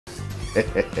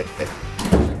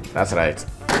That's right.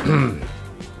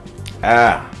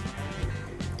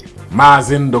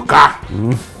 Mazi Nduka.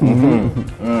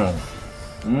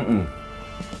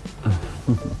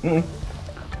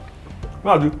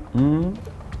 Mazi.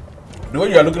 The way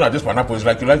you are looking at this pineapple is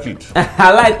like you like it.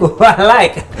 I like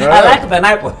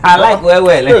pineapple. I like well.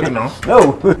 No.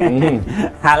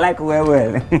 I like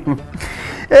well.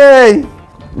 Hey.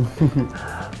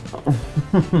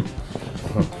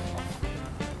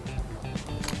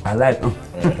 I like.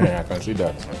 I can see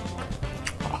that.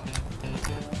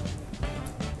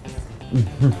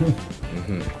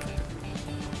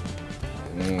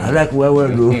 I like well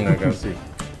though. I can see.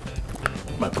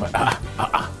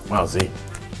 Mazi.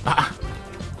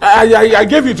 I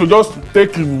gave you to just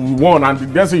take one and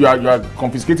then say you are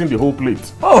confiscating the whole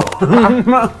plate. Oh,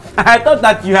 I thought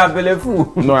that you have belly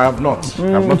full. No, I have not.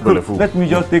 I have not belly full. Let me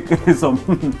just take some.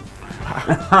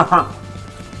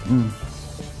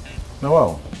 No,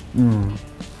 wow.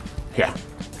 Here.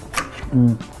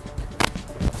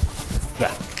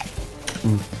 Here.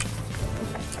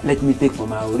 Let me take from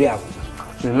my Oreo.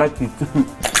 She liked it.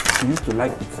 She used to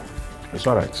like it. It's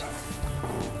all right.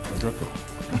 It's okay.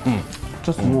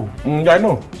 Just more. I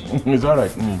know. It's all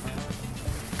right.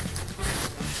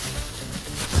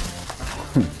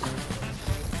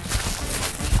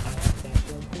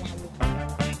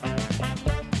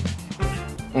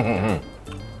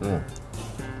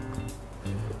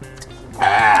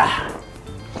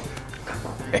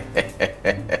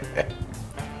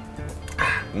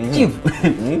 Chief,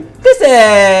 this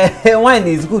wine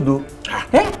is good though.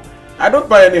 I don't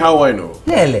buy anyhow wine, no.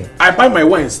 Really? I buy my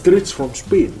wine straight from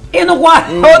Spain. You know what?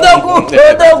 Odogu.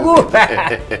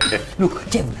 Look,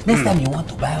 Chief, next time you want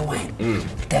to buy wine,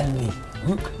 tell me.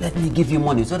 Let me give you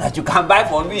money so that you can buy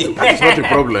for me. That is not a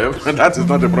problem. That is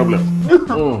not a problem.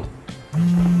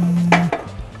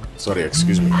 Sorry,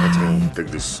 excuse me. Let me take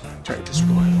this. Try this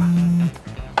boy.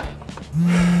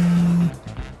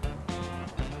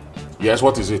 Yes,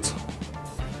 what is it?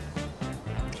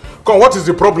 Come, what is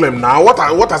the problem now?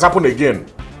 What has happened again?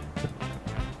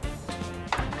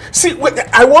 See,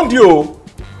 I warned you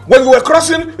when you were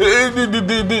crossing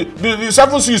the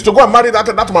 7 seas to go and marry that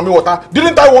Mami Water.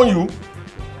 Didn't I warn you?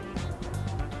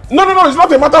 No, it's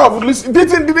not a matter of listen.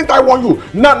 Didn't I warn you?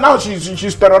 Now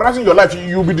she's terrorizing your life.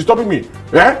 You'll be disturbing me.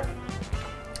 Yeah?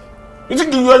 You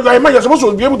think you're supposed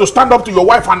to be able to stand up to your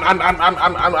wife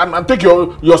and take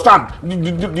your stand.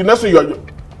 The next thing you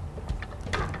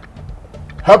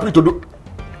help you to do,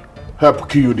 help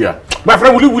kill you there. My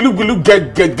friend, will you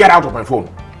get out of my phone?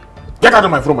 Get out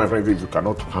of my phone, my friend. If you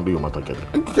cannot handle your matter,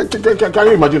 can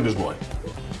you imagine this boy?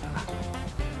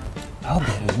 I hope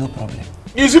there is no problem.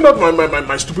 Is he not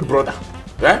my stupid brother?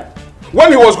 Yeah?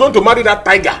 When he was going to marry that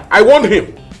tiger, I warned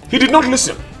him. He did not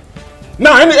listen.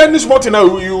 Now, any small thing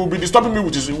now, you will be disturbing me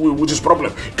with his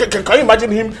problem. Can you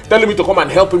imagine him telling me to come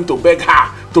and help him to beg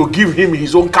her to give him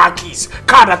his own car keys?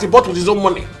 Car that he bought with his own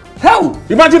money. How?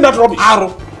 Imagine that rubbish. I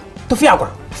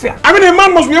mean, a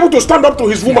man must be able to stand up to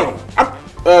his woman.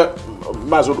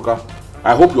 Mazi Nduka,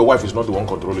 I hope your wife is not the one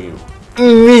controlling you.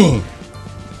 Me?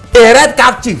 A red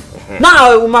cap chief?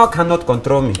 Now a woman cannot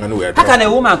control me. Anyway, how can a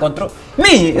woman control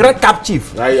me? Red cap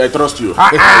chief. I trust you.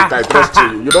 I trust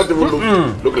you. You don't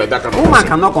even look like that kind of person. Woman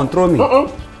cannot control me.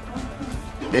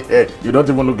 You don't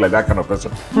even look like that kind of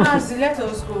person. Mazi, let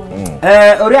us go.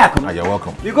 Oriaku. You're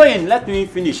welcome. You go in, let me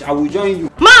finish. I will join you.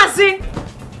 Mazi!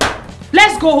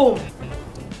 Let's go home.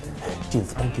 Chief,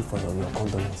 thank you for your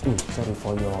condolence. Sorry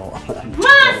for your...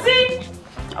 Mazi!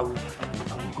 I will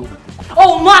go with you.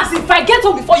 Oh, Mazi, if I get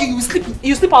home before you,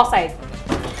 you sleep outside.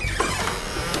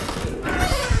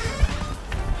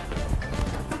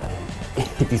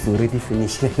 It is already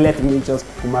finished. Let me just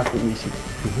finish it.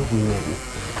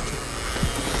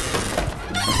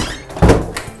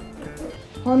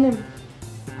 Honey.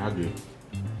 Aggie,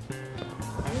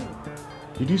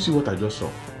 did you see what I just saw?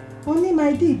 Only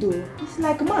I did though. It's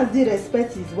like Mazi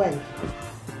respect his wife.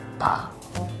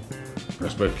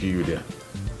 Respect kill you there.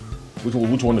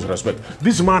 Which one is respect?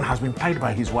 This man has been tied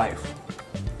by his wife.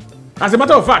 As a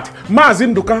matter of fact, Mazi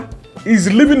Nduka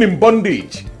is living in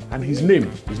bondage. And his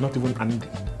name is not even Andy.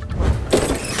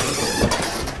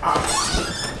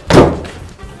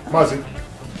 Mazi,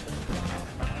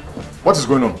 what is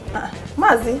going on?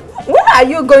 Mazi, where are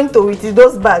you going to with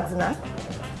those bags now?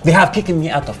 They have kicked me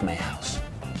out of my house.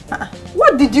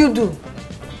 What did you do?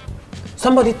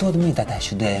 Somebody told me that I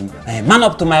should man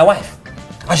up to my wife.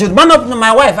 I should man up to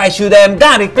my wife. I should go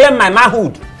and reclaim my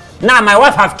manhood. Now my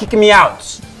wife have kicked me out.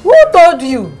 Who told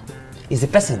you? It's the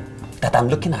person that I'm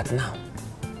looking at now.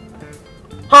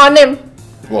 Her name.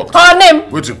 What? Her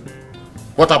name. Wait.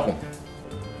 What happened?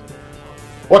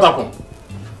 What happened?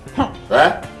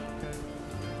 Eh?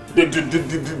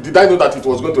 Did I know that it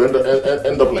was going to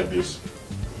end up like this?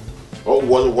 Or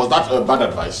was that bad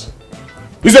advice?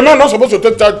 Is a man not supposed to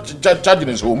take charge in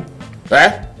his home?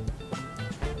 Eh?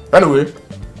 Anyway,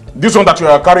 this one that you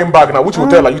are carrying back now, which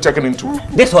hotel are you checking into?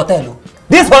 This hotel.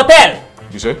 This hotel!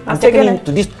 You say? I'm taking him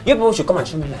to this. You people should come and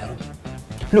show me my room.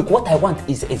 Look, what I want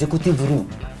is executive room.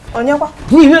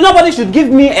 Nobody should give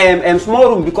me a small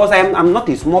room because I'm not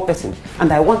a small person.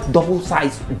 And I want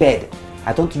double-sized bed.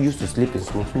 I don't used to sleep in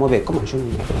small bed. Come and show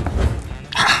me.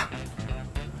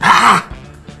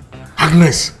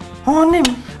 Agnes. Honey.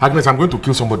 Agnes, I'm going to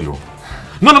kill somebody. Oh.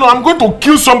 No, I'm going to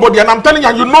kill somebody and I'm telling you,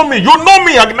 you know me,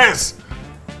 Agnes.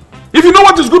 If you know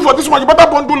what is good for this one, you better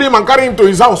bundle him and carry him to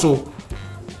his house. Oh.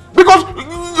 Because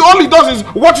all he does is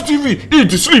watch TV,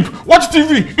 eat, sleep, watch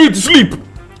TV, eat, sleep.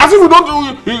 As if we don't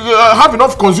have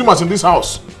enough consumers in this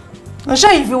house. I'm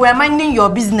sure if you were minding your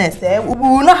business, we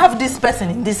will not have this person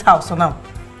in this house now.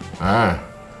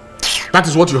 That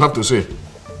is what you have to say.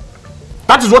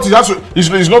 That is what he has to.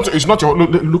 It's not your.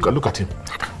 Look at him.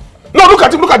 No, look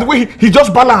at him. Look at the way he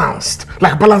just balanced,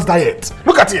 like balanced diet.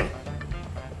 Look at him.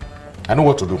 I know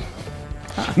what to do.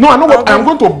 No, I know what. I'm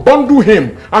going to bundle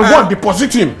him and go and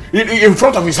deposit him in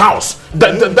front of his house.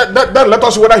 Then let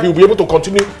us see whether he'll be able to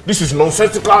continue. This is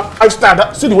nonsensical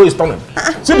lifestyle. See the way he's turning.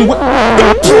 See the way.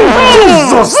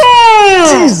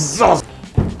 Jesus.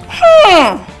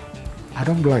 I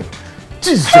don't blind.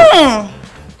 Jesus. Oh,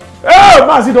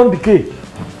 Mazi don't decay.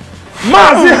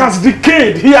 Mazi has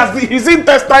decayed. His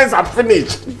intestines are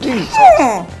finished. Jesus.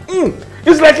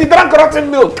 It's like he drank rotten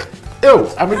milk. Ew,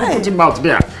 I'm even putting mouth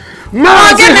there.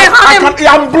 Mazi,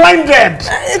 I'm blinded.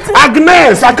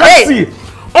 Agnes, I can't see.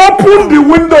 Open the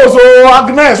windows, oh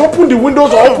Agnes. Open the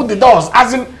windows or open the doors.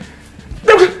 As in,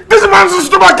 this man's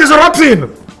stomach is rotting.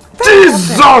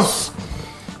 Jesus.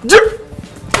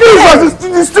 Jesus,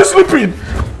 he's still sleeping.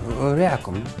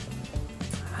 Oriakum,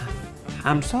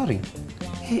 I'm sorry.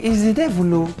 He's the devil,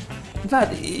 no. In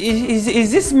fact,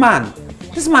 is this man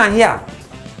here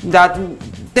that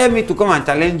tell me to come and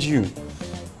challenge you?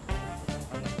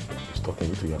 Talking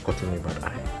with you, you're cutting me bad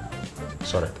eye.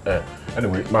 Sorry.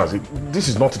 Anyway, Mazi, this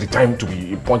is not the time to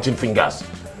be pointing fingers.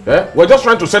 We're just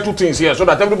trying to settle things here so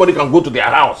that everybody can go to their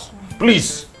house.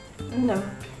 Please. No.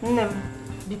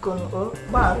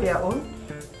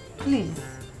 Please.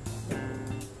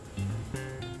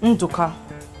 Nduka.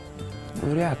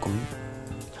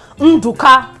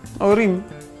 Nduka. Orim.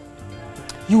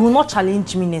 You will not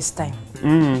challenge me next time.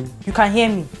 You can hear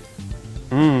me.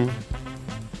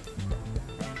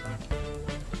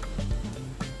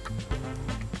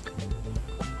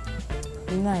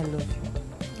 You know I love you.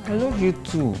 I love you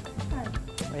too.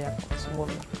 Yeah, it's warm.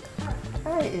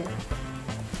 Hi.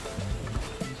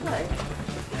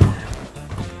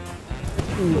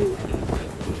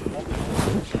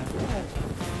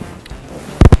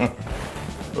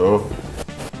 Oh.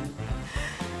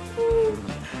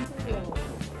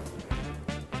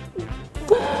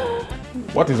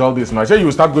 What is all this now? I say you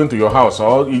will start going to your house,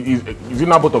 or is it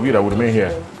not both of you that will remain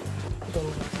here?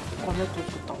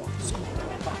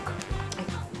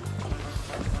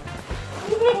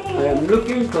 I'm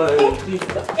looking for a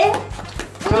sister.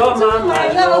 Come on,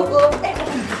 my love.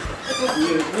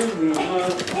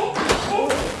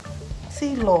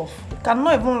 See, love. You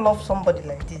cannot even love somebody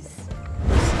like this.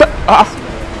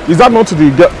 Is that not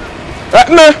the girl?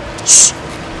 No.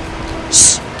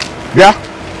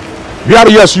 Bia,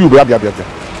 yes, you. Bia.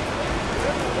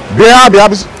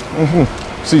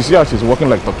 See how she's walking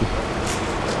like turkey.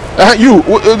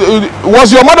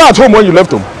 Was your mother at home when you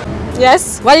left home?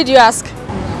 Yes. Why did you ask?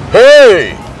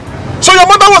 Hey! So your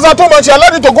mother was at home and she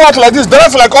allowed you to go out like this,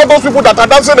 dressed like all those people that are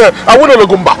dancing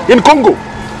Awunologumba in Congo.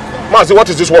 Mazi, what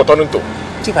is this war turning to?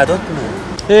 Chief, I don't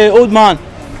know. Hey, old man.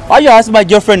 Why you asking my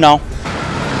girlfriend now?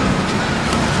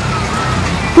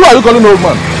 Who are you calling old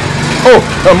man? Oh,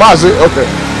 Mazi, okay.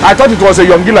 I thought it was a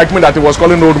youngie like me that he was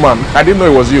calling old man. I didn't know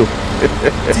it was you.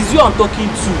 It is you I'm talking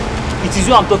to. It is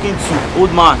you I'm talking to,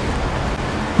 old man.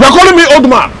 You are calling me old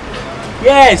man?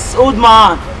 Yes, old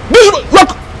man.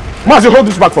 Look! Mazi, hold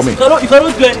this back for me. You cannot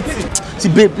do anything. See,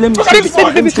 babe, let me show this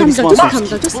man. Baby, calm down. Just calm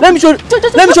down. Let me show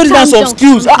this man some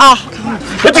skills.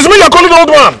 It is me you're calling old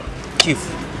man. Chief,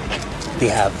 they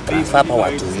have transfer power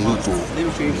to you too.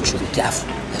 You should be careful.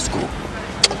 Let's go.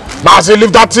 Mazi,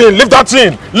 leave that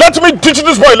thing. Let me teach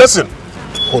this boy a lesson.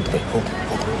 Hold me.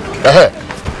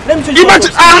 Let me show you some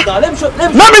skills. Let me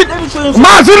show you some.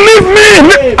 Mazi, leave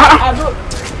me.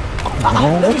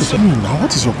 What is happening now? What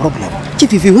is your problem?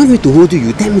 Chief, if you want me to hold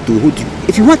you, tell me to hold you.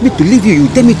 If you want me to leave you,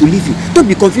 tell me to leave you. Don't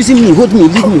be confusing me. Hold me,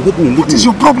 leave me. What is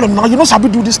your problem now? You don't sabi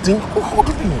do this thing. Hold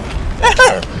me.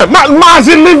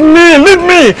 Mazi, leave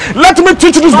me. Let me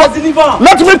teach this boy.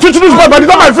 Let me teach this boy. By the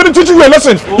time I finish teaching you a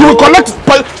lesson, you will collect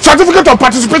certificate of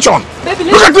participation.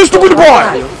 Look at this stupid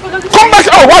boy. Come back.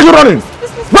 Oh, why are you running?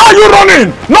 Why are you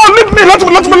running? No, leave me. Let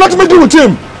me deal with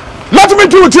him. Let me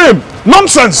deal with him.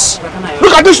 Nonsense.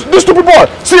 Look at this stupid boy.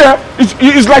 See,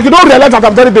 it's like you don't realize that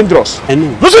I'm very dangerous. I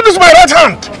know. You see, this is my right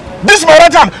hand. This is my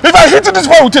right hand. If I hit this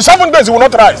boy with it, 7 days, he will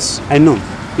not rise. I know.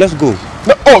 Let's go.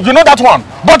 Oh, you know that one.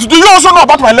 But do you also know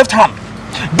about my left hand?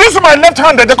 This is my left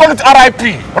hand, they call it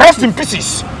RIP. Rest in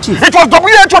pieces. Chief. It was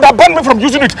WHO that banned me from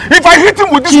using it. If I hit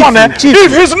him with this one, if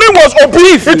his name was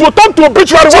obese, it will turn to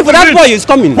obituary. Chief, that boy is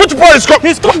coming. Which boy is coming?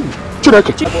 He's coming.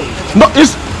 No,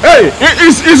 it's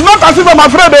not as if I'm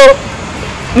afraid though.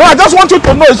 No, I just want you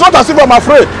to know it's not as if I'm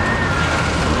afraid.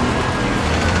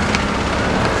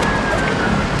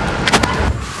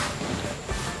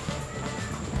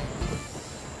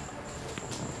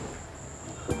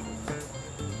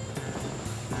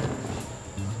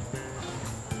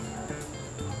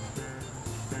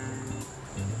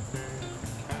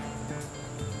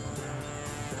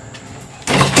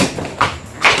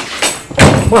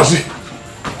 Mazi,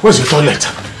 where's your toilet?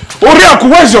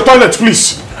 Oriaku, where's your toilet,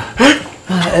 please?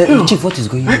 Chief, what is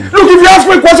going on? Look, if you ask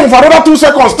me a question for another 2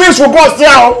 seconds, things will burst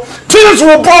here. Things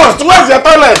will burst. Where's your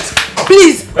toilet?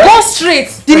 Please, go straight.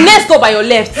 The next door by your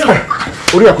left.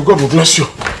 Oriaku, God will bless you.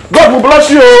 God will bless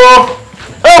you.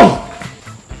 Oh!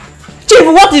 Chief,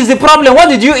 what is the problem? What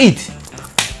did you eat?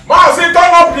 Mazi, turn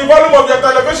up the volume of your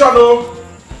television, oh.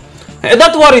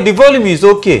 Don't worry, the volume is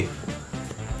okay.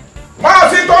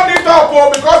 Mazi, turn it up, oh,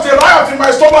 because the riot in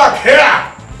my stomach here.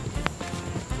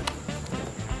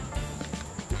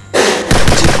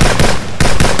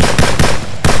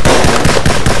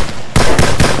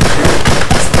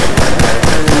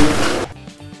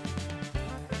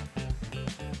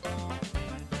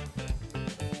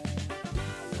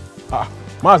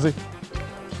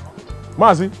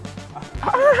 Mazi,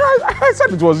 I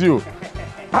said it was you.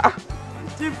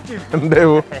 Chief.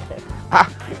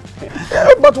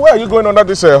 But where are you going under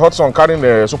this hot sun carrying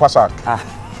a super sack?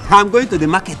 I'm going to the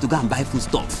market to go and buy food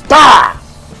stuff.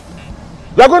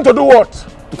 You are going to do what?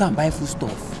 To go and buy food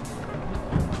stuff.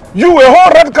 You, a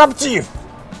whole red cap chief,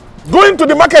 going to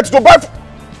the market to buy.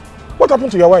 What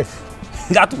happened to your wife?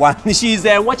 That one, she's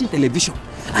watching television.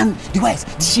 And the wife,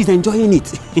 she's enjoying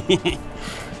it.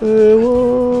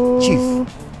 Chief.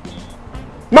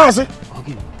 Mazi.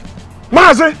 Okay.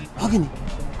 Mazi. Okay.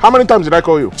 How many times did I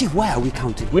call you? Chief, why are we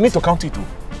counting? We need to count it too.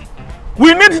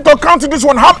 We need to count this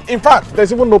one. In fact,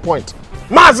 there's even no point.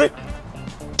 Mazi,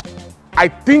 I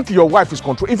think your wife is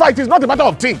controlling. In fact, it's not a matter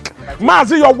of think.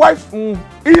 Mazi, your wife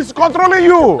is controlling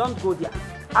you. Don't go there.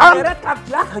 I'm a red cap.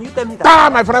 How can you tell me that?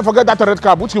 Ah, my friend, forget that red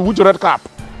cap. Which red cap?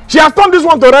 She has turned this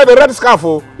one to a red scarf,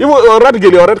 even a red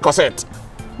gilly or red corset.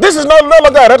 This is no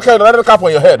longer a red cap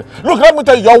on your head. Look, let me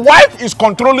tell you, your wife is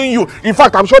controlling you. In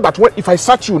fact, I'm sure that if I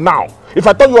search you now, if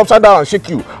I turn you upside down and shake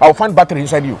you, I'll find battery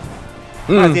inside you.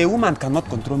 As a woman cannot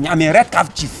control me. I'm a red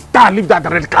cap chief. Leave that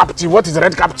red cap chief. What is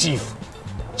red cap chief?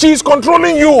 She is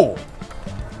controlling you.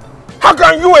 How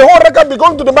can you, a whole red cap, be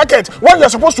going to the market when you're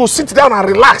supposed to sit down and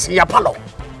relax in your parlor?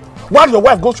 While your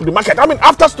wife goes to the market. I mean,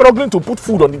 after struggling to put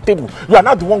food on the table, you are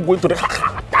not the one going to the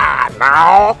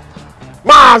now.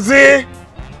 Mazi!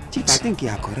 Chief, I think you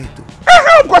are correct too.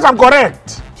 Of course I'm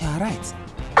correct. You are right.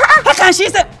 How can she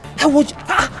say,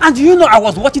 and you know I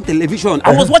was watching television,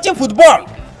 I was watching football.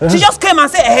 She just came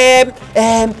and said,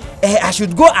 I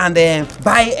should go and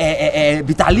buy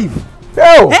bitter leaf.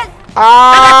 Oh.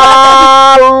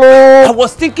 I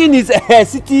was thinking it's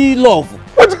city love.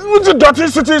 Which dirty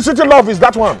city love is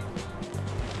that one?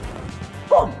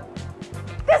 Come.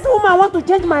 This woman wants to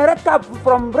change my red cap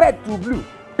from red to blue.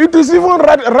 It is even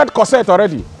red corset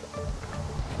already.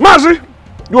 Mazi,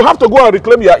 you have to go and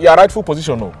reclaim your rightful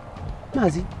position now.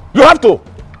 Mazi? You have to.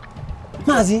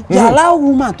 Mazi, you allow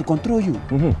woman to control you.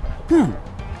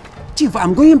 Chief,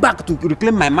 I'm going back to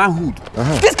reclaim my manhood.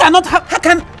 This cannot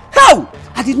happen. How?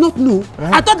 I did not know.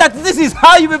 I thought that this is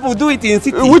how you people do it in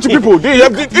city. Which people?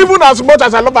 Even as much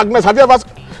as I love Agnes, have you ever...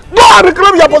 Go and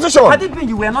reclaim your position. Had it been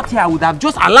you were not here, I would have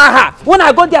just allowed her. When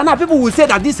I got there now, people will say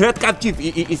that this red cap chief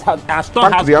is a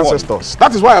strong Thank the ancestors.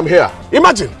 That is why I'm here.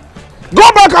 Imagine.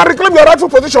 Go back and reclaim your rightful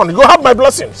position. You have my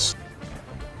blessings.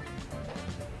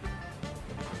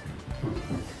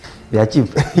 Yeah,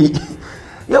 Chief.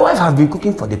 Your wife has been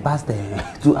cooking for the past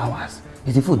 2 hours.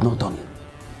 Is the food not done?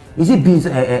 Is it beans,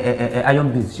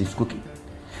 iron beans she's cooking?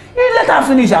 Let her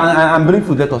finish and bring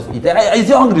food, let us eat. Is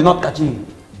your hungry not catching you?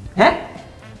 Eh?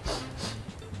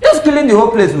 Just filling the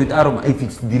whole place with aroma. If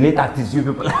it's the late artists, you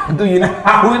people do you know?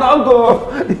 I will not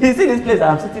go. You see this place?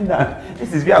 I'm sitting down.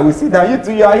 This is where I will sit down. You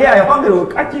two, you are here. I'm hungry. Will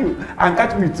catch you and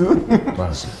catch me too.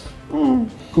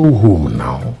 Go home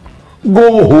now.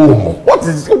 Go home. What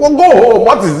is? Go home.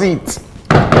 What is it?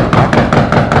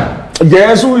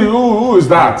 Yes, who is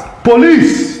that?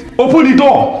 Police! Open the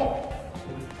door!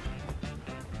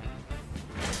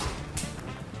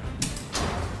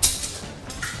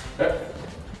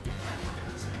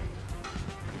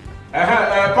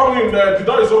 Come in, the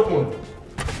door is open.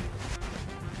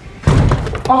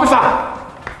 Officer!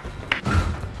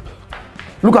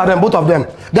 Look at them, both of them.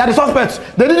 They are the suspects.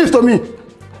 They did this to me.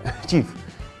 Chief,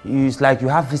 it's like you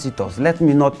have visitors. Let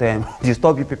me not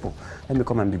disturb you people. Let me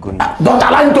come and be going. Don't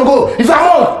allow him to go. He's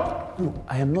among. No,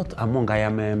 I am not among. I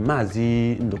am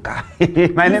Mazi Nduka.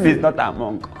 My name is not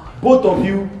among. Both of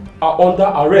you are under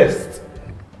arrest.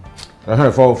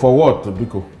 For what,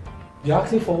 Biko? You're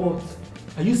asking for what?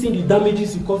 Are you seeing the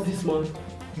damages you caused this man?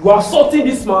 You are assaulting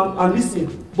this man, and listen,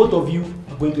 both of you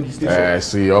are going to the station.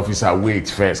 See, officer, wait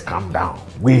first. Calm down.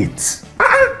 Wait.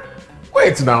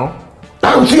 Wait now.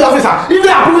 See, officer, if they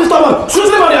are proving stubborn, shoot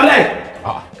them on your leg.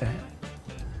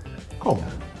 Come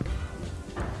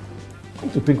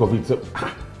to think of it,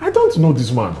 I don't know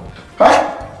this man.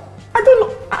 Huh? I don't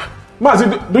know. Mazi,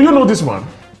 do you know this man?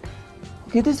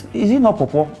 Okay, this is he not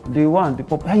Popo? The one, the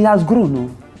Popo. He has grown, no?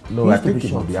 No, I think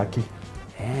he might be Aki.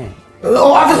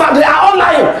 Oh, officer, they are all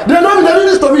lying. They know they do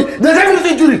this to me. They take me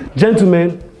to jury.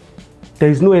 Gentlemen,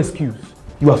 there is no excuse.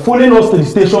 You are following us to the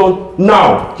station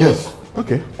now. Yes.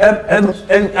 Okay.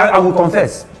 I will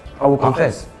confess. I will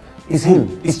confess. It's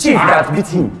him. It's Chief that beat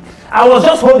him. I was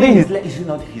just holding his leg. Is it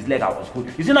not his leg I was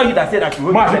holding? Is it not you that said that you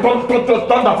hold his leg?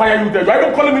 Turn the fire you there. You are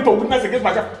even calling me to witness against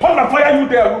myself. Turn the fire you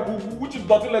there. Which is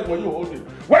dirty leg when you hold it?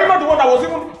 Were you not the one that was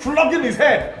even flogging his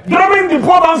head? Drumming the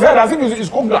poor man's head as if it's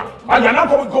Konga. And you're now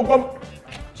coming.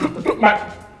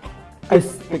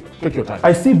 Take your time.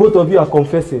 I see both of you are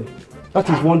confessing. That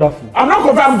is wonderful. I'm not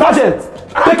confessing. Sergeant,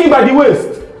 take him by the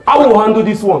waist. I will handle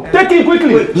this one. Take him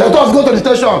quickly. Let us go to the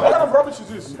station. What kind of rubbish is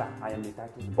this? I am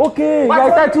entitled. Okay, you're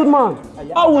entitled man.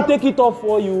 I will take it off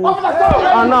for you.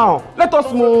 And now, let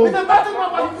us move.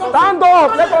 Stand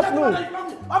up. Let us move.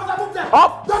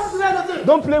 Up.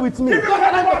 Don't play with me.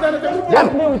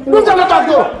 Don't play with me. Don't play with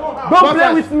me. Don't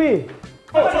play with me.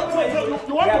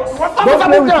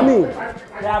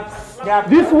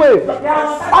 This way.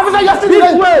 Officer, you're still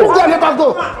this way. Move them, let us go.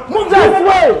 Move them. This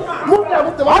way. Move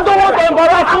them. I don't want to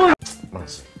embarrass you.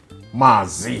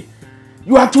 Mazi,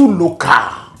 you are too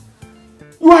local.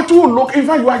 You are too local. In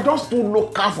fact, you are just too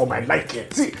local for my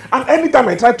liking. See, and anytime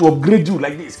I try to upgrade you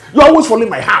like this, you always fall in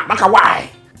my hand. Maka, why?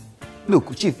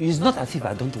 Look, Chief, it's not as if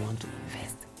I don't want to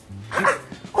invest.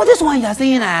 Oh, this one you are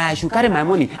saying I should carry my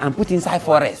money and put inside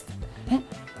forest.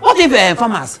 What if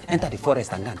farmers enter the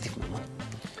forest and go and take my money?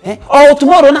 Or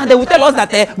tomorrow now they will tell us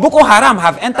that Boko Haram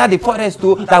have entered the forest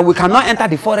too, that we cannot enter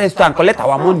the forest too and collect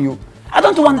our money. I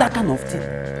don't want that kind of thing.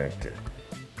 Okay.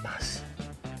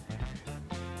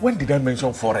 When did I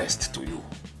mention forest to you?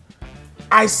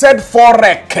 I said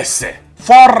forex.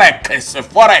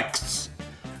 Forex.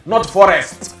 Not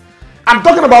forest. I'm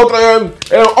talking about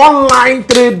online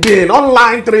trading.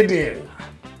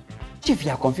 Chief,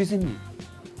 you are confusing me.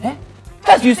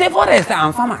 First you say forest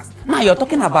and farmers. Now you're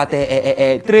talking about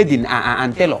trading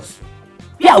and tell us.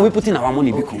 Where are we putting our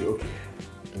money? Okay.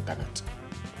 Internet.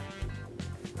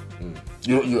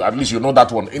 You at least you know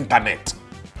that one. Internet.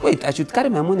 Wait, I should carry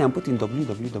my money and put in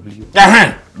www.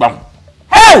 Bam.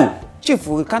 Hey! Chief,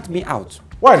 will count me out.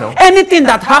 Why now? Anything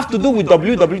that has to do with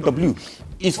www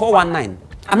is 419.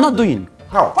 I'm not doing.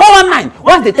 How? 419.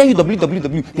 Once they tell you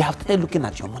www, they have to start looking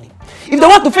at your money. If they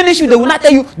want to finish you, they will not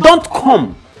tell you, don't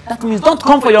come. That means don't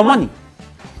come for your money.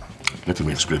 Let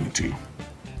me explain it to you.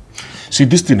 See,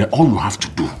 this thing, all you have to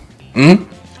do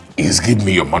is give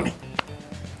me your money.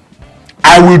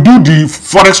 I will do the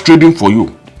forex trading for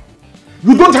you.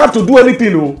 You don't have to do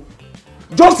anything, no.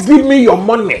 Just give me your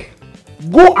money.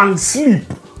 Go and sleep.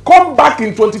 Come back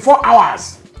in 24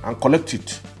 hours and collect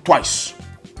it twice.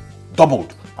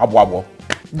 Doubled. Doubled.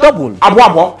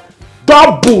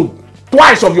 Doubled.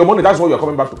 Twice of your money. That's what you're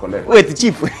coming back to collect. Wait,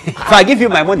 Chief. If I give you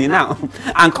my money now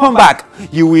and come back,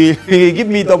 you will give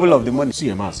me double of the money. See,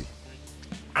 Mazi,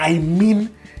 I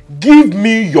mean, give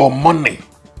me your money.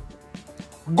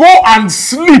 Go and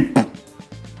sleep.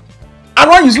 And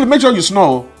when you sleep, make sure you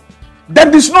snore.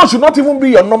 Then the snore should not even be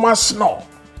your normal snore.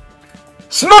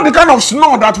 Snore the kind of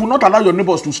snore that will not allow your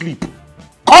neighbors to sleep.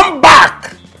 Come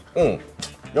back.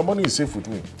 Your money is safe with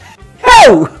me.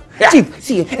 Hey! Chief,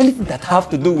 see, anything that have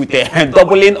to do with the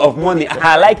doubling of money,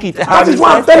 I like it. That is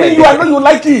why I'm telling you, I know you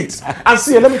like it. And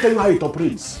see, let me tell you how it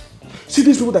operates. See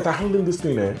these people that are handling this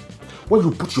thing, when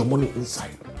you put your money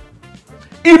inside,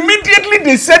 immediately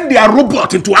they send their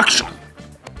robot into action.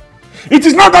 It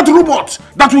is not that robot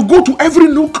that will go to every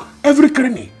nook, every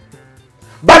cranny.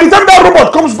 By the time that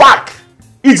robot comes back,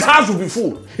 its hands will be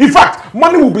full. In fact,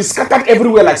 money will be scattered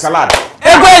everywhere like salad.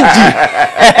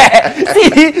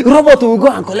 See, robot will go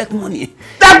and collect money.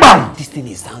 This thing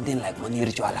is sounding like money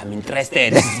ritual. I'm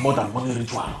interested. This is more than money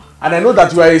ritual. And I know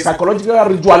that you are a psychological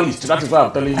ritualist. That is why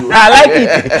I'm telling you. I like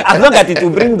it. As long as it will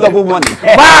bring double money.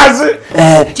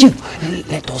 Chief,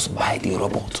 let us buy the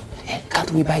robot.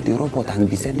 Can't we buy the robot and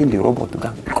be sending the robot to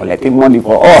come collecting money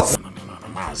for us? No,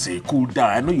 Mazi, cool down.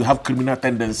 I know you have criminal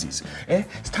tendencies.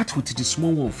 Start with the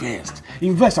small one first.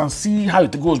 Invest and see how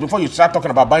it goes before you start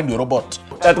talking about buying the robot.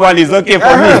 That one is okay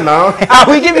for me. Now. I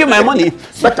will give you my money.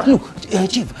 But look,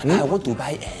 Chief, I want to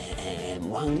buy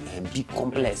one big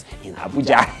complex in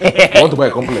Abuja. You want to buy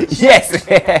a complex? Yes.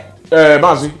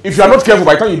 Mazi, if you are not careful,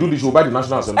 by the time you do this, you will buy the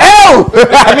National Assembly. Oh!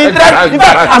 I mean, in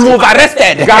fact, I'm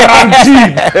over-arrested.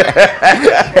 Guaranteed.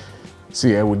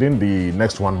 See, within the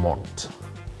next 1 month,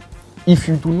 if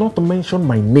you do not mention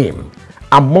my name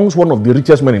amongst one of the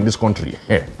richest men in this country,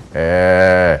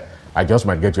 I just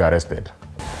might get you arrested.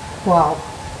 Wow,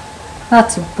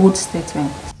 that's a bold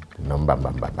statement. No,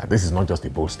 this is not just a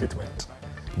bold statement.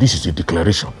 This is a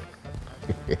declaration.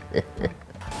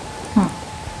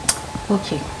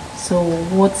 Okay, so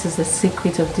what is the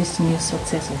secret of this new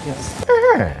success of yours?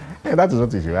 That is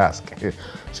what you should ask.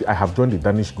 See, I have joined the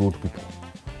Danish gold people.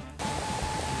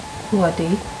 Who are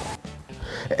they?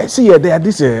 See, they are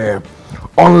this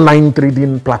online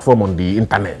trading platform on the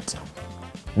internet.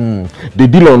 They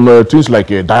deal on things like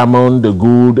diamond,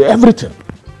 gold, everything.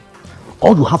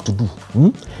 All you have to do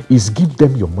is give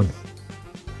them your money.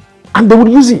 And they will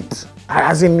use it,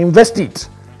 as in invest it.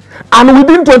 And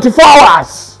within 24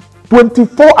 hours,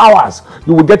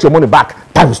 you will get your money back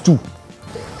 ×2.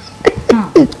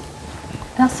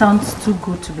 That sounds too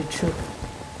good to be true.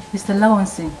 Mr.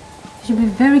 Lawanson, you should be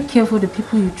very careful the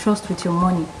people you trust with your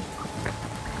money.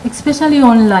 Especially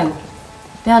online.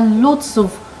 There are lots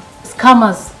of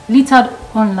scammers littered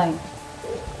online.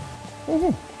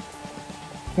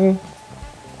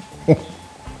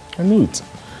 I knew it.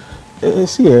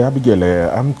 See, Abigail,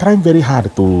 I'm trying very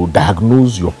hard to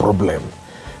diagnose your problem,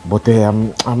 but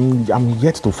I'm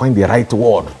yet to find the right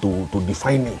word to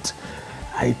define it.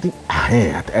 I think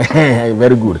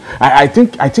very good. I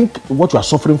think what you are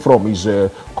suffering from is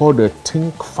called a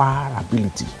think far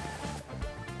ability.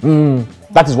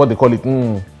 That is what they call it.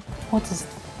 What is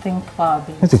think far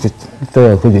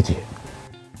ability?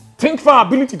 Think far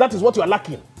ability. That is what you are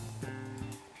lacking.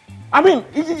 I mean,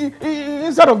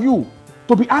 instead of you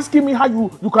to be asking me how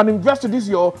you can invest this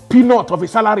your peanut of a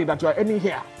salary that you are earning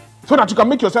here, so that you can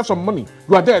make yourself some money,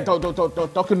 you are there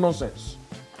talking nonsense.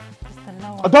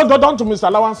 Don't to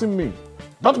Mr. Lawanson me.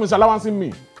 Don't Mr. Lawanson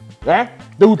me.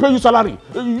 They will pay you salary.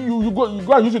 You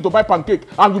go and use it to buy pancake,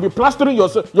 and you'll be plastering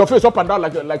your face up and down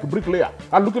like a bricklayer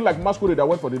and looking like masquerade that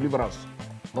went for deliverance.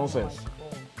 Nonsense.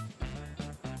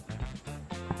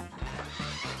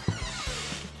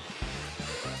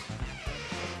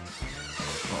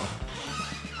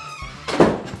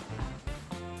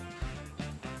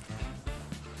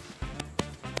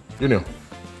 Junior,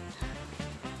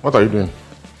 what are you doing?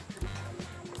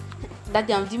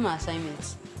 Daddy, I'm doing my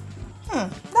assignments.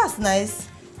 That's nice.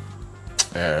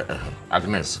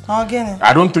 Agnes, Again.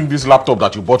 I don't think this laptop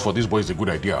that you bought for this boy is a good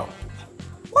idea.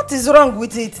 What is wrong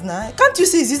with it now? Can't you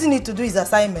see he's using it to do his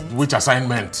assignment? Which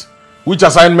assignment? Which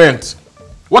assignment?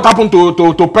 What happened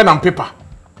to pen and paper?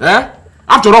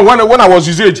 After all, when I was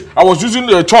his age, I was using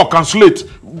chalk and slate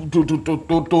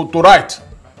to write.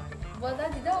 But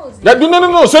Daddy, that was...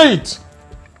 No, say it.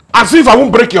 As if I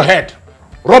won't break your head.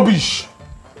 Rubbish.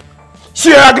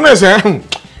 See, Agnes,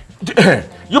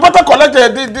 you better collect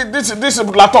this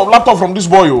laptop from this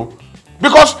boy,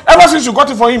 because ever since you got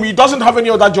it for him, he doesn't have any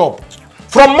other job.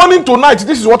 From morning to night,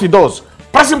 this is what he does.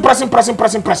 Pressing.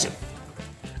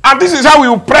 And this is how we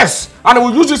will press, and we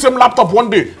will use the same laptop one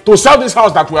day to sell this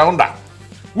house that we are under.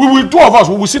 We will, two of us,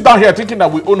 we will sit down here thinking that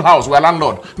we own house, we are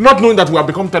landlord, not knowing that we have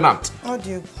become tenant. Oh,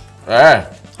 dear.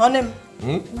 Honey,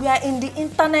 we are in the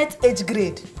internet age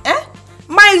grade.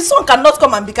 My son cannot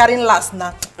come and be carrying last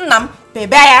now.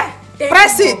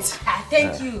 Press it.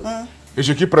 Thank you. You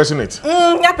should keep pressing it.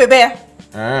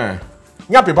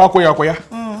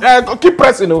 Keep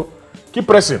pressing, keep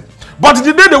pressing. But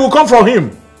the day they will come for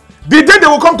him, the day they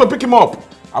will come to pick him up,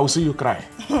 I will see you cry.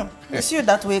 It's you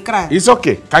that will cry. It's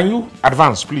okay. Can you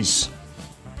advance, please?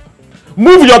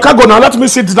 Move your cargo now. Let me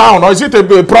sit down. Or is it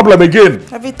a problem again?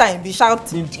 Every time be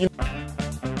shouting.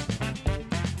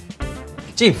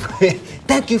 Chief,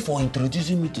 thank you for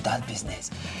introducing me to that business.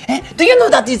 Do you know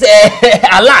that is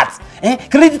alert?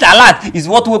 Credit alert is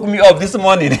what woke me up this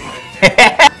morning.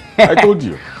 I told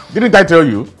you. Didn't I tell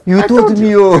you? You told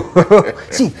me, oh.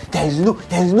 See, there is no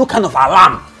kind of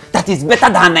alarm that is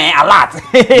better than alert.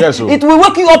 Yes, so. It will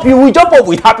wake you up. You will jump up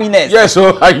with happiness. Yes,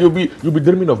 so you'll be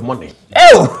dreaming of money.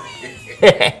 Oh,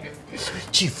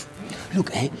 Chief,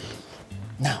 look,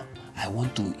 now I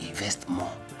want to invest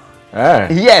more.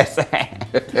 Yes.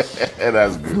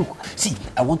 That's good. Look, see,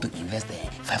 I want to invest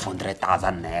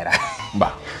 500,000 naira.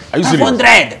 Bah, are you serious?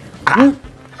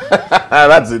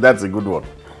 500. That's a good one.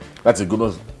 That's a good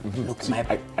one. Look, see,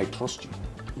 I trust you.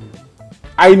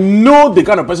 I know the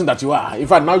kind of person that you are. In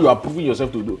fact, now you are proving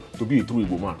yourself to be a true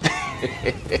Igbo man.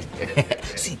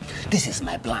 See, this is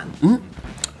my plan.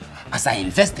 As I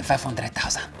invest the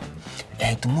 500,000,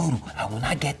 tomorrow I will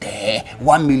not get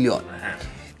 1 million.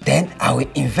 Then I will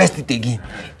invest it again.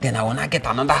 Then I will not get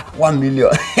another 1 million.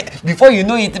 Before you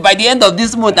know it, by the end of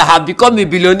this month, I have become a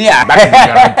billionaire. That is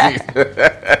guaranteed.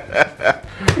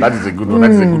 That is a good one.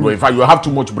 That is a good one. In fact, you have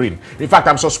too much brain. In fact,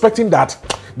 I'm suspecting that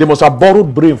they must have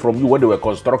borrowed brain from you when they were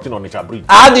constructing on Onitsha Bridge.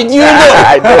 How did you know?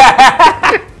 I know.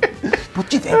 But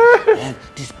Chief,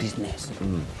 this business,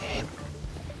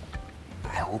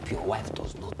 I hope your wife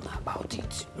does not know about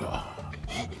it.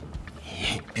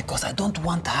 Because I don't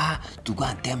want her to go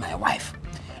and tell my wife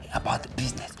about the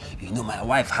business. You know, my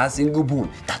wife has single bone.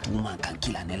 That woman can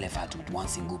kill an elephant with one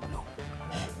single blow.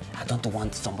 I don't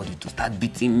want somebody to start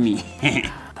beating me.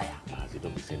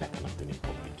 Don't be saying that kind of thing in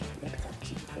public.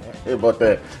 Hey, but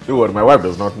don't worry, my wife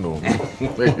does not know.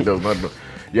 She does not know.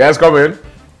 Yes, come in.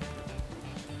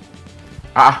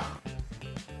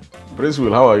 Prince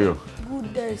Will, how are you?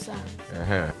 Good day, sir.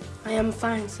 I am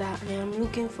fine, sir. I am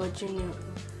looking for Junior.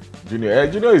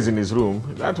 Junior is in his room.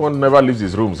 That one never leaves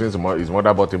his room since his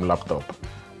mother bought him laptop.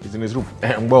 He's in his room.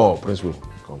 Well, Prince Will,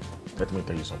 come. Let me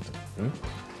tell you something.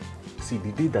 See,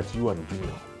 the day that you and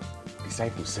Junior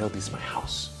decide to sell this my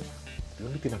house, the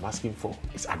only thing I'm asking for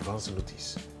is advance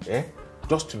notice.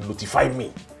 Just to notify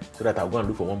me so that I'll go and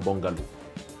look for one bungalow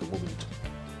to move into.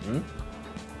 You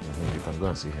can go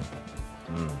and see him.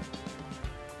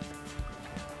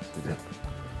 See them.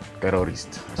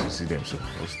 Terrorists, as you see them, so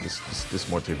this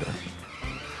small children.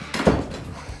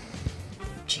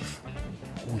 Chief,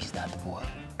 who is that boy?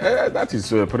 That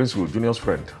is Prince Will, Junior's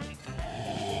friend.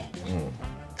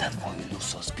 That boy looks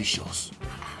suspicious.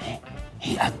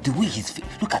 The way his face,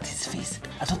 look at his face.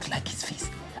 I don't like his face.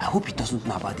 I hope he doesn't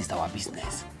know about this our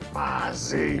business.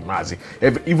 Mazi.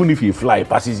 Even if he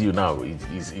passes you now,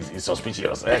 he's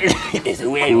suspicious. There's a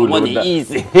way your money is.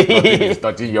 Nothing is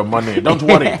touching your money. Don't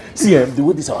worry. See, the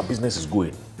way this our business is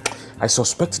going, I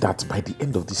suspect that by the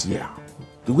end of this year,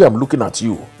 the way I'm looking at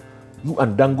you, you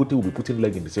and Dangote will be putting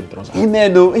leg in the same trouser.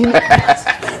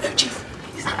 Chief,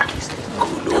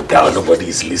 cool down. Nobody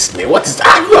is listening. What is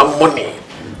that? You have money.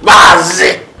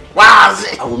 Mazi.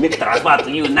 I will make transfer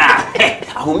to you now.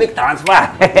 I will make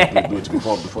transfer. Do it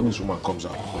before this woman comes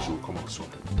out, because she will come out soon.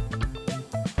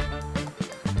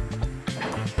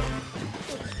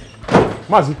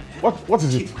 Mazi, what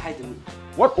is it? Hide me.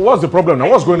 What's the problem now?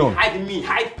 What's going on? Hide me.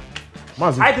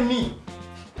 Mazi. Hide me.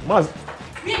 Mazi.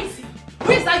 Where is he?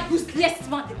 Where is that useless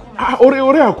man they call my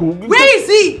husband? Where is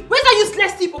he? Where's that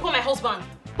useless people call my husband?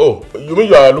 Oh, you mean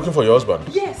you are looking for your husband?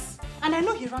 Yes, and I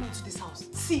know he ran into this house.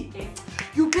 See,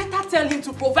 you better tell him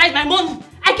to provide my money.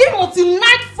 I give him until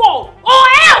nightfall, or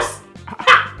else!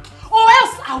 Or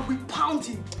else I will pound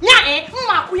him. He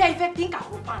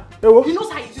knows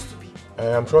how he used to be.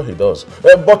 I'm sure he does.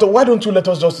 But why don't you let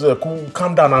us just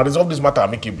calm down and resolve this matter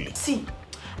amicably? See,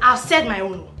 I've said my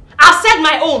own.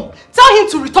 Tell him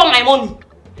to return my money.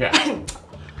 Yeah.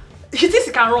 He thinks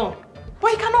he can run,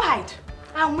 but he cannot hide.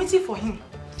 I'm waiting for him.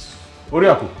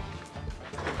 Oriaku.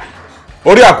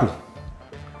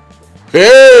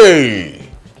 Hey!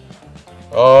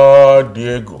 Oh,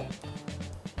 Diego.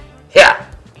 Here.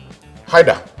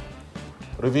 Haida.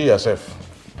 Reveal yourself.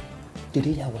 Did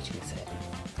you hear what she said?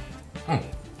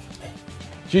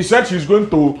 She said she's going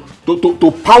to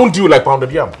pound you like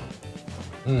pounded yam.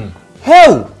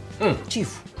 Hell!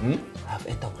 Chief, I have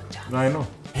entered one chance. I know.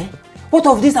 What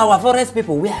of these our forest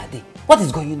people? Where are they? What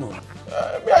is going on?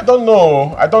 I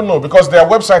don't know because their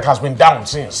website has been down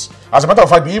since. As a matter of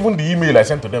fact, even the email I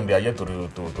sent to them, they are yet to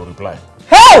reply.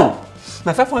 Hell!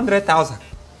 My 500,000.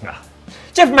 Yeah.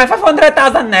 Chief, my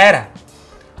 500,000 naira.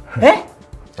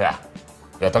 Yeah.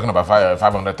 You're talking about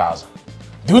 500,000.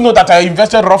 Do you know that I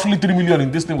invested roughly 3 million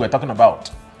in this thing we're talking about?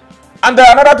 And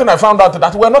another thing I found out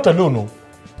that we're not alone. No.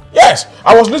 Yes,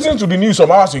 I was listening to the news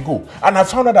some hours ago, and I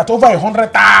found out that over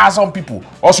 100,000 people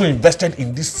also invested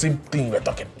in this same thing we're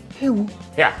talking. Hey,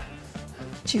 yeah.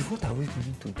 Chief, what are we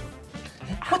going to do?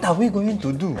 What are we going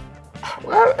to do?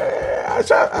 Well,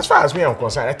 as far as me I'm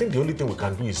concerned, I think the only thing we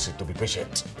can do is to be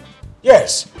patient.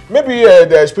 Yes, maybe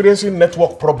they're experiencing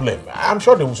network problem. I'm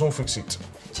sure they will soon fix it.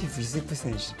 Chief, you say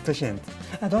patient.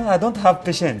 I don't have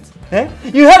patience. Eh?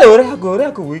 You had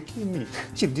Oracle will kill me.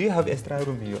 Chief, do you have extra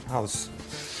room in your house?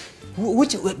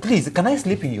 Please, can I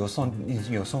sleep in your son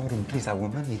room? Please, I will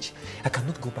manage. I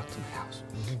cannot go back to my house.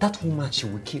 That woman, she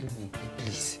will kill me.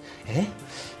 Please. Eh?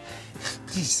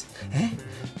 Please. Eh?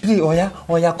 Please, Oya,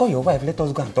 call your wife. Let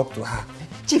us go and talk to her.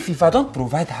 Chief, if I don't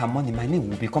provide her money, my name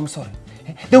will become sorry.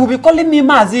 Eh? They will be calling me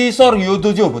Mazi Sorry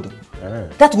Odoji Obodo.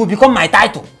 That will become my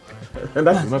title. And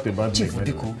that is not a bad Chief, name.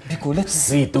 Biko, let's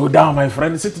sit down, my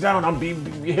friend. Sit down and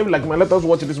behave like man. Let us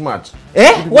watch this match.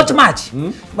 Eh? What match?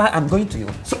 But I'm going to you.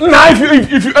 So, now,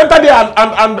 if you enter there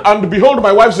and behold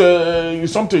my wife's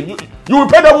something, you will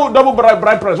pay double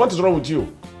bride price. What is wrong with you?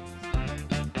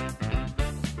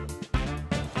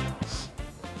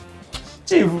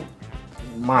 Chief.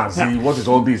 Mazi, what is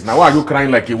all this? Now why are you crying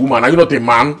like a woman? Are you not a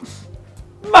man?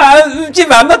 Chief,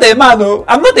 I'm not a man, no.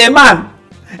 I'm not a man.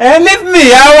 Eh, leave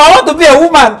me. I want to be a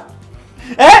woman.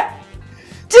 Eh?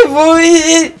 Chief,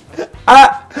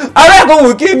 Arago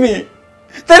will kill me.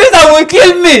 Teresa will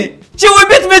kill me. She will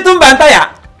beat me to Bantaya.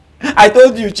 I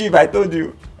told you, Chief, I told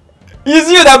you. It's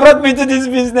you that brought me to this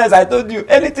business. I told you.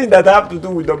 Anything that I have to do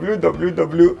with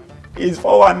www is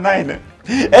 419.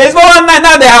 It's 419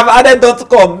 now they have added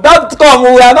 .com. .com,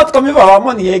 we are not coming for our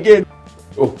money again.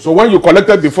 Oh, so when you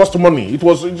collected the first money, it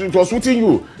was suiting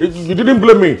you. You didn't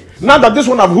blame me. Now that this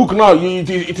one I've hooked now,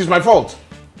 it is my fault.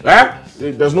 Eh?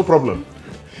 There's no problem.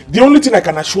 The only thing I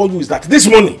can assure you is that this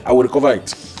money, I will recover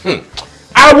it.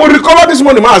 I will recover this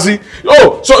money, Mazi.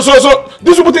 Oh, so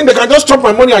these people think they can just chop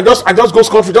my money and just go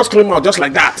scot-free, just claim out just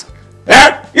like that.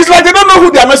 Eh? It's like they don't know who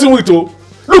they are messing with. Oh.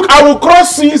 Look, I will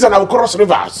cross seas and I will cross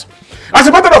rivers. As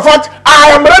a matter of fact,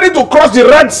 I am ready to cross the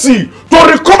Red Sea to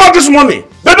recover this money.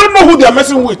 They don't know who they are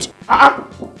messing with.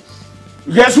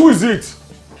 Guess who is it?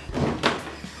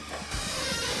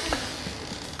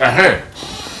 Hey,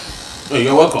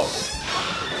 you're welcome.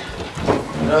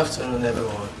 Good afternoon,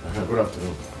 everyone. Good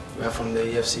afternoon. We are from the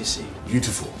EFCC.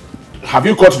 Beautiful. Have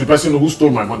you caught the person who stole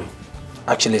my money?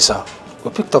 Actually, sir,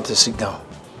 we picked up the signal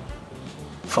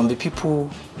from the people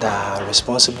that are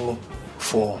responsible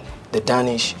for the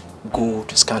Danish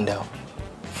gold scandal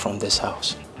from this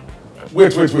house.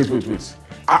 Wait.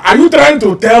 Are you trying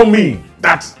to tell me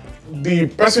that the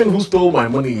person who stole my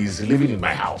money is living in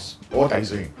my house? What are you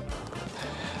saying?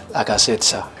 Like I said,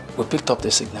 sir, we picked up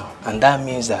the signal, and that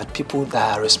means that people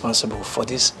that are responsible for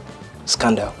this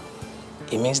scandal,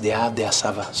 it means they have their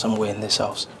server somewhere in this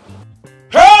house.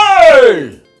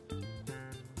 Hey!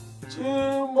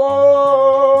 Chimbo!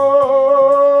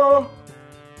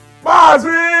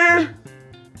 Mazi!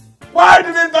 Why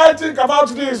didn't I think about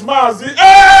this, Mazi?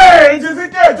 Hey! It is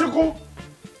Ike!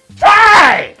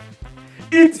 Hey!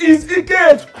 It is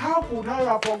Ike! How could I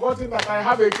have forgotten that I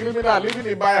have a criminal living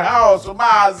in my house,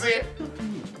 Mazi?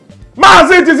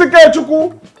 Mazi, it is Ike!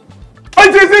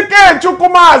 It is Ike!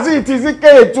 Mazi, it is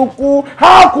Ike!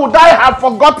 How could I have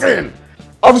forgotten?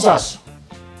 Officers,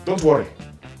 don't worry.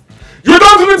 You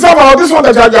don't need summer. This one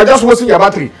that you are just wasting your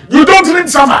battery. You don't need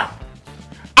summer.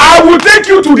 I will take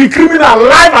you to the criminal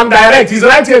live and direct. He's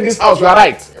right here in this house. You are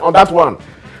right on that one.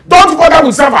 Don't bother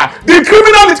with Sava. The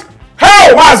criminal is...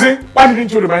 Hey, Mazi! Why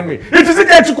didn't you remind me? It is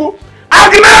Ikechuku.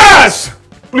 Agnes!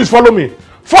 Please follow me.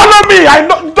 Follow me.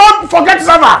 Don't forget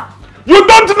Sava. You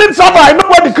don't need Sava. I know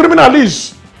where the criminal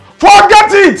is.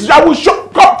 Forget it. I will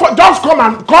show... Just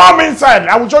come inside.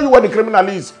 I will show you where the criminal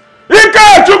is.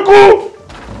 Ikechuku!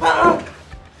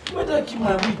 Where do I keep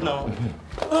my wig now?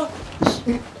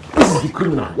 This is the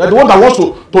criminal. You're the one that wants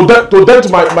to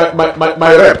dent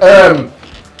my rep.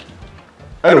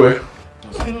 Anyway.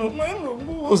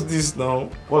 What's this now?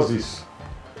 What's this?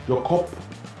 Your cup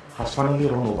has finally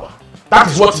run over. That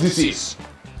is what this is.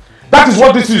 That is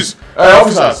what this is.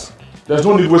 Officers, there's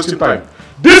no need wasting time.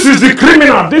 This is the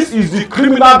criminal. This is the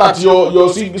criminal that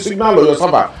your signal or your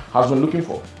server has been looking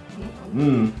for.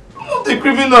 Not the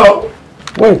criminal.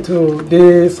 Wait,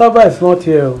 the server is not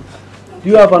here. Do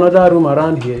you have another room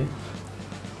around here?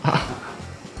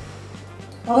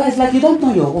 Oh, it's like you don't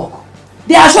know your work.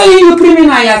 They are showing you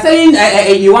criminal. You are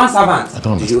saying you want servant. I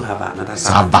don't know. Do you have another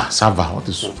servant? Server. What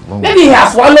is wrong? Maybe he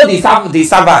has swallowed the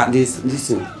server. This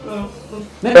thing.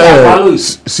 Maybe he has swallowed it.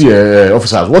 See,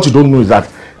 officers, what you don't know is that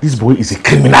this boy is a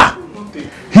criminal.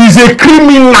 He's a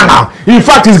criminal. In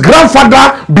fact, his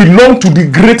grandfather belonged to the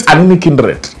great Anini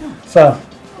kindred. Sir,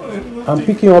 I'm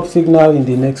picking up signal in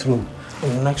the next room. In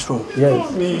the next room?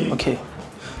 Yes. Okay.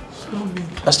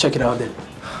 Let's check it out then.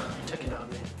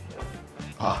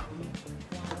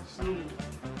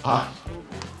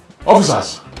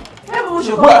 Officers. Maybe we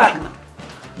should come back now.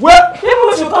 Where? Maybe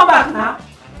we should come back now.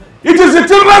 It is the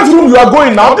children's room you are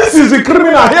going now. This is the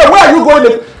criminal here. Where are you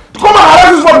going? Come and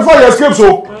arrest this one before you escape,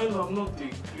 so. I'm not the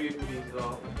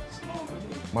criminal.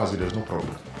 Mazi, there's no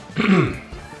problem.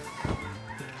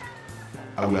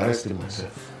 I will arrest him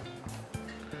myself.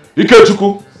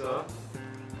 Ikechukwu. Sir?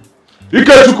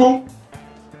 Ikechukwu.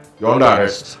 You're under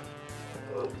arrest.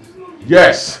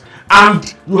 Yes.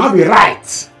 And you have a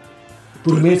right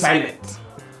to remain silent.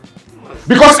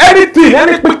 Because anything,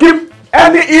 any picking,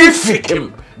 any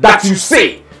ill-ficking that you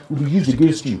say will be used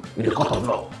against you in the court of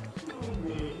law.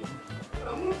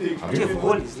 If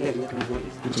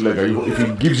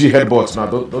he gives you headbutts now,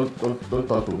 don't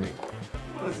talk to me.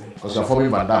 Because you're forming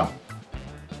Madame.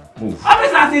 Move.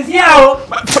 Officers is here.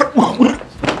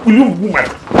 Will you move my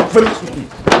very stupid?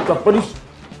 The police.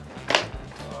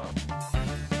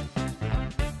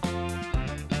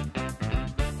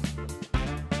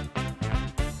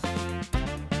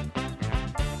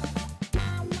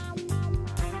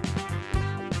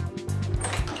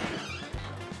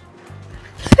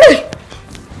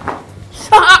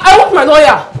 I want my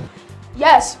lawyer.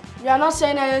 Yes, we are not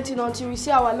saying anything until we see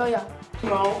our lawyer.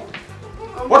 No.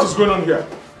 What is going on here?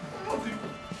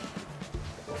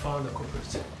 We found the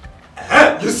culprit.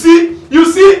 You see?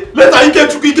 Later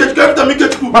Ikechukwu, every time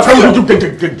Ikechukwu. My friend,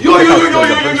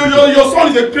 your son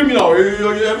is a criminal.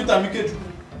 Every time Ikechukwu.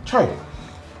 Try.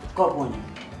 God warn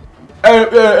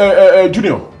you.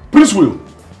 Junior, Prince Will.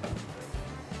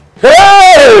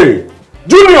 Hey!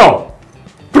 Junior!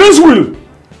 Prince Will!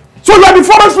 So you are the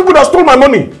forest people that stole my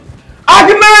money.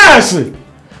 Agnes!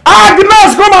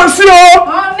 Agnes, come and see her!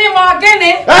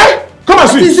 Eh? Come and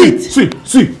see.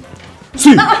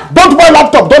 See. Don't buy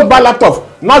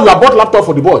laptop. Now you have bought laptop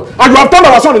for the boy. And you have turned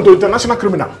our son into an international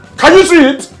criminal. Can you see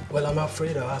it? Well, I'm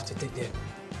afraid I'll have to take them.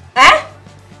 Eh?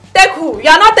 Take who? You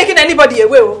are not taking anybody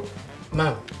away.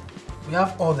 Ma'am, we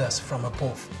have orders from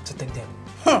above to take them.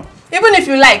 Even if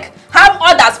you like, have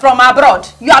orders from abroad.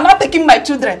 You are not taking my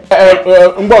children.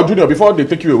 Mbo Junior, before they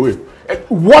take you away,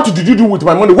 what did you do with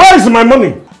my money? Where is my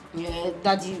money?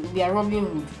 Daddy, we are robbing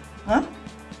Hood. Huh?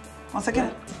 Once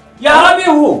again. You are robbing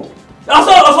who?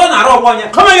 Also na rob one.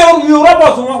 Come on, you rob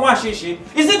us one shishi.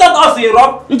 Is it not us you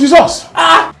rob? It is us.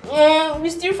 We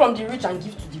steal from the rich and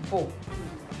give to the poor.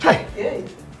 Hey.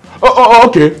 Oh,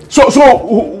 okay. So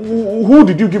who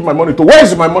did you give my money to? Where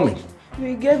is my money?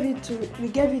 We gave it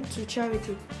to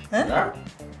charity. Huh?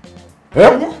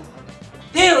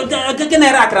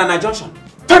 Junction.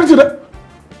 Charity.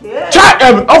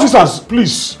 Officers,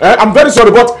 please. I'm very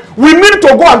sorry, but we need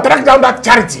to go and track down that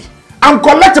charity and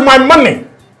collect my money.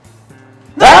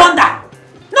 No wonder.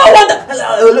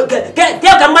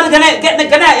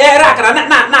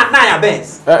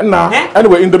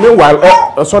 Anyway, in the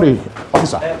meanwhile, sorry,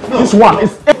 officer. This one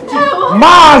is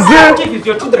Mazi.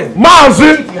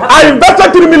 I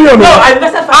invested 3 million. No, I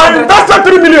invested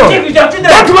 3 million.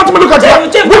 Don't let me look at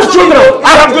you. Which children? I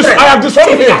have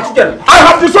disowned him. I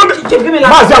have disowned him.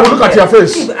 Mazi, I will look at your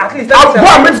face. I'll go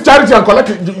and make charity and collect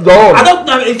your own. I don't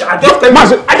know.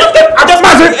 Mazi.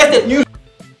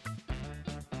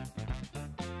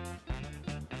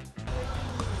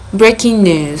 Breaking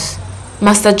news.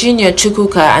 Master Junior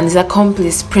Chukwuka and his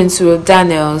accomplice Prince Will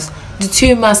Daniels, the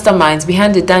two masterminds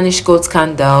behind the Danish gold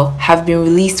scandal, have been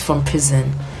released from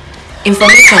prison.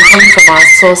 Information coming from our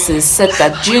sources said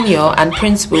that Junior and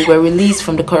Prince Will were released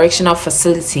from the correctional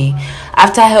facility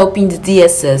after helping the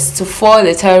DSS to foil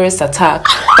a terrorist attack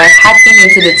by hacking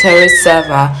into the terrorist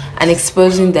server and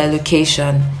exposing their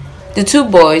location. The two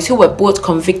boys, who were both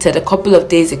convicted a couple of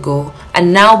days ago, are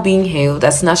now being hailed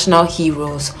as national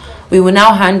heroes. We will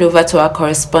now hand over to our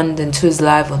correspondent who is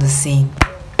live on the scene.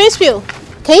 Prince Will,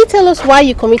 can you tell us why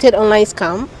you committed online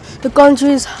scam? The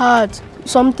country is hard.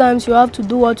 Sometimes you have to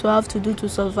do what you have to do to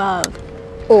survive.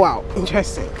 Oh wow,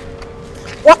 interesting.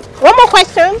 One more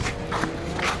question.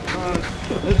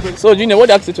 So Junior, what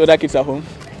do you have to say to other kids at home?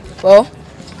 Well,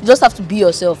 you just have to be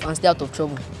yourself and stay out of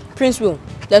trouble. Prince Will,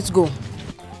 let's go.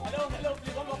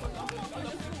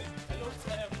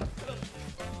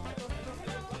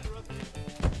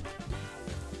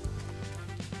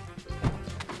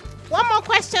 One more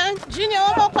question. Junior,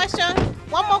 one more question.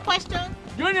 One more question.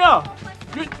 Junior!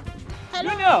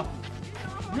 Hello?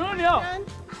 Junior!